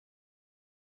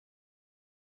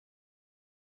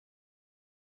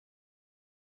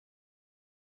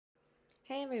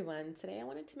Hey everyone, today I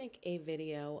wanted to make a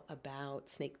video about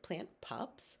snake plant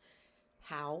pups,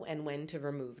 how and when to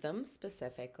remove them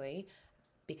specifically,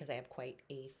 because I have quite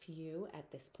a few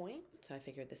at this point, so I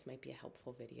figured this might be a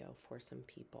helpful video for some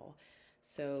people.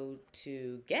 So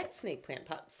to get snake plant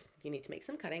pups, you need to make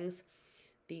some cuttings.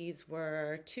 These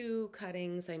were two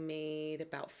cuttings I made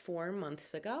about 4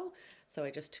 months ago. So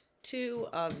I just took two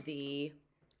of the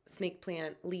snake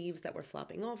plant leaves that were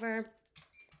flopping over,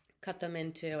 cut them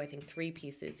into, I think, 3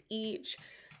 pieces each.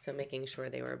 So making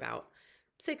sure they were about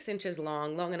 6 inches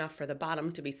long enough for the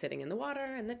bottom to be sitting in the water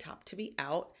and the top to be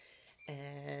out.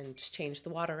 And just change the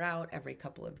water out every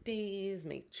couple of days,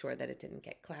 make sure that it didn't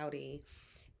get cloudy,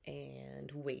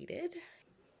 and waited.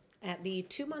 At the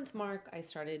 2-month mark, I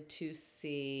started to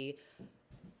see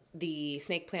the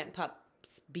snake plant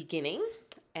pups beginning.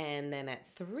 And then at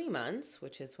 3 months,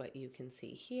 which is what you can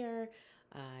see here,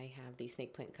 I have the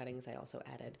snake plant cuttings. I also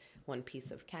added 1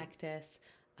 piece of cactus,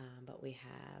 but we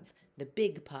have the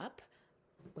big pup,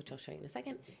 which I'll show you in a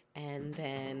second, and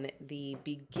then the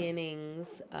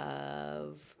beginnings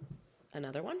of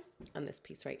another one on this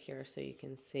piece right here. So you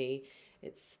can see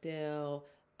it's still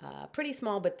pretty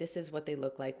small, but this is what they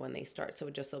look like when they start. So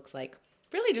it just looks like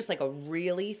really just like a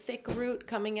really thick root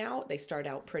coming out. They start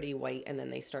out pretty white and then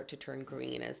they start to turn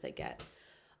green as they get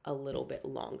a little bit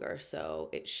longer. So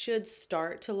it should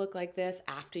start to look like this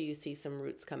after you see some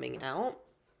roots coming out.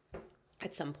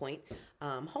 At some point,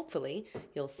 hopefully,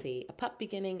 you'll see a pup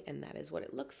beginning, and that is what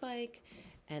it looks like.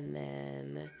 And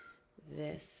then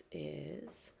this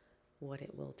is what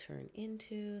it will turn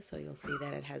into. So you'll see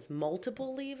that it has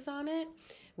multiple leaves on it,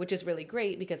 which is really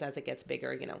great because as it gets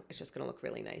bigger, you know, it's just going to look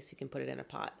really nice. You can put it in a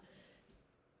pot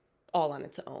all on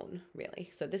its own, really.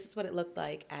 So this is what it looked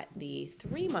like at the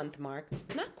 3-month mark.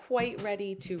 Not quite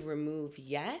ready to remove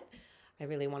yet. I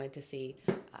really wanted to see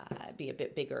be a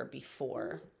bit bigger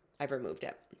before I've removed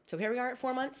it. So here we are at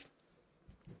 4 months,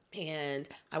 and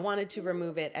I wanted to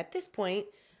remove it at this point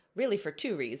really for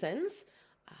 2 reasons.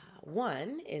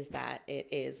 One is that it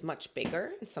is much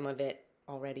bigger, and some of it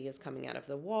already is coming out of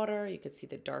the water. You could see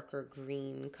the darker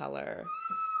green color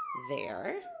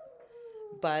there.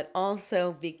 But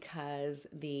also because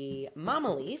the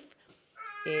mama leaf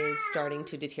is starting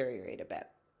to deteriorate a bit.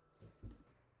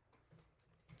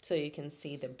 So you can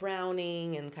see the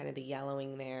browning and kind of the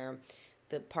yellowing there.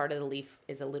 The part of the leaf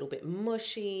is a little bit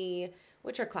mushy,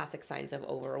 which are classic signs of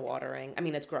overwatering. I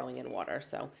mean, it's growing in water,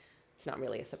 so it's not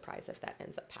really a surprise if that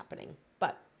ends up happening.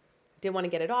 But did want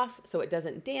to get it off so it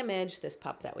doesn't damage this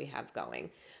pup that we have going.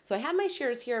 So I have my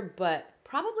shears here, but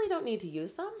probably don't need to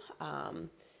use them.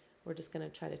 We're just going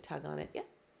to try to tug on it. Yeah.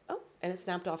 Oh, and it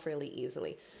snapped off really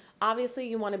easily. Obviously,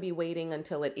 you want to be waiting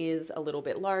until it is a little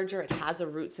bit larger. It has a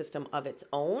root system of its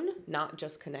own, not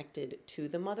just connected to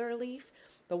the mother leaf.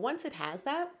 But once it has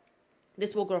that,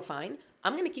 this will grow fine.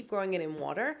 I'm going to keep growing it in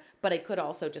water, but I could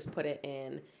also just put it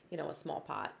in, you know, a small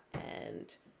pot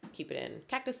and keep it in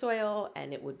cactus soil,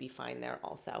 and it would be fine there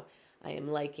also. I am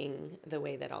liking the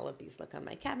way that all of these look on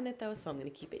my cabinet, though, so I'm going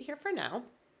to keep it here for now.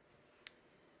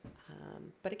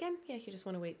 But again, yeah, you just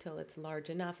want to wait till it's large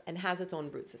enough and has its own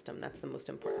root system. That's the most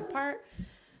important part.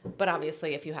 But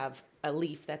obviously, if you have a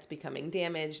leaf that's becoming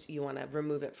damaged, you want to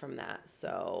remove it from that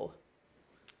so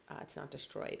it's not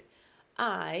destroyed.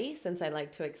 Since I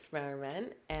like to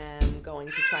experiment, am going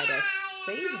to try to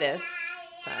save this,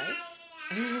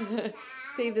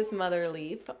 save this mother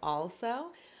leaf also,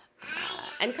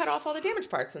 and cut off all the damaged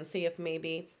parts and see if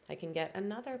maybe I can get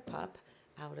another pup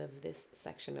out of this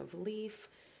section of leaf.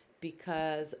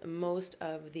 Because most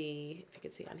of the, if you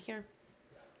can see on here,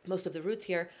 most of the roots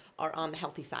here are on the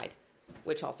healthy side,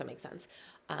 which also makes sense.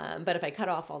 But if I cut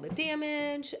off all the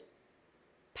damage,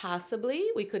 possibly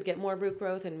we could get more root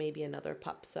growth and maybe another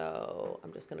pup. So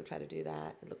I'm just going to try to do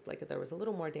that. It looked like there was a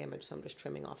little more damage, so I'm just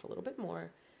trimming off a little bit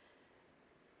more.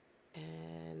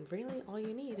 And really all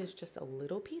you need is just a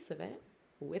little piece of it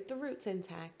with the roots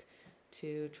intact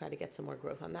to try to get some more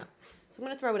growth on that. So I'm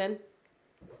going to throw it in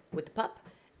with the pup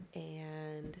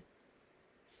and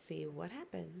see what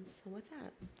happens with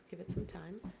that. Give it some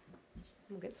time.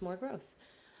 We'll get some more growth.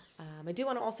 I do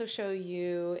want to also show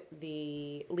you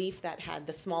the leaf that had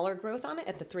the smaller growth on it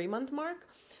at the 3-month mark.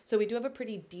 So we do have a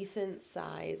pretty decent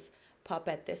size pup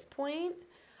at this point.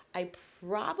 I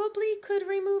probably could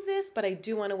remove this, but I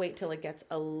do want to wait till it gets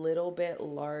a little bit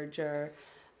larger.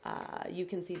 You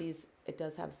can see these, it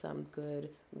does have some good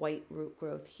white root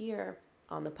growth here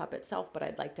on the pup itself, but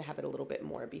I'd like to have it a little bit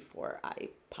more before I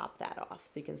pop that off.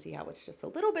 So you can see how it's just a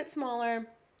little bit smaller.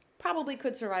 Probably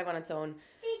could survive on its own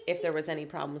if there was any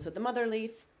problems with the mother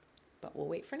leaf, but we'll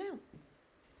wait for now.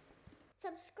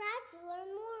 Subscribe to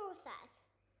learn more with us.